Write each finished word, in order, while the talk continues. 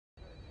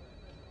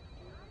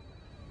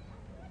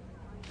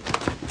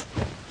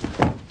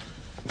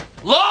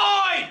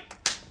Lloyd!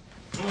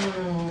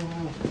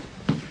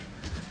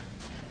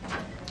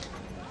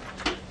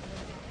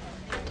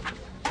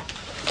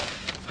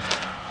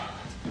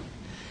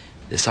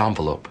 This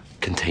envelope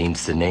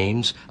contains the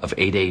names of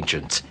 8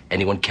 agents.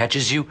 Anyone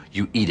catches you,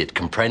 you eat it.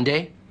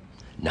 Comprende?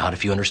 Nod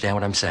if you understand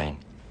what I'm saying.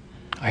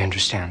 I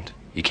understand.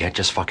 You can't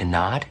just fucking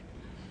nod?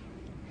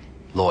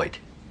 Lloyd,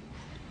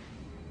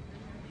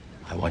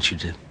 I want you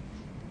to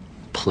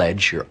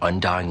pledge your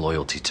undying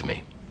loyalty to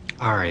me.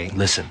 Ari.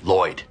 Listen,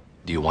 Lloyd,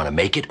 do you want to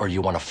make it or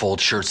you want to fold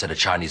shirts at a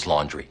Chinese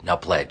laundry? Now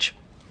pledge.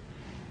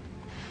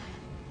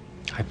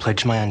 I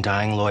pledge my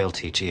undying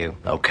loyalty to you.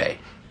 Okay.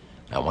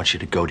 I want you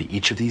to go to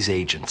each of these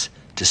agents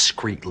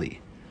discreetly.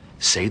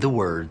 Say the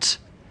words,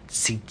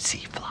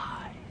 tsetse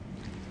fly.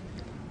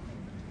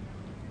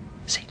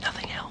 Say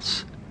nothing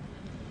else.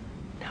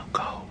 Now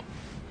go.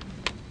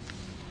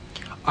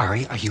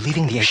 Ari, are you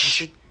leaving the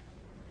agency?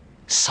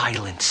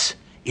 Silence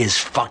is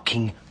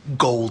fucking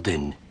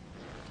golden.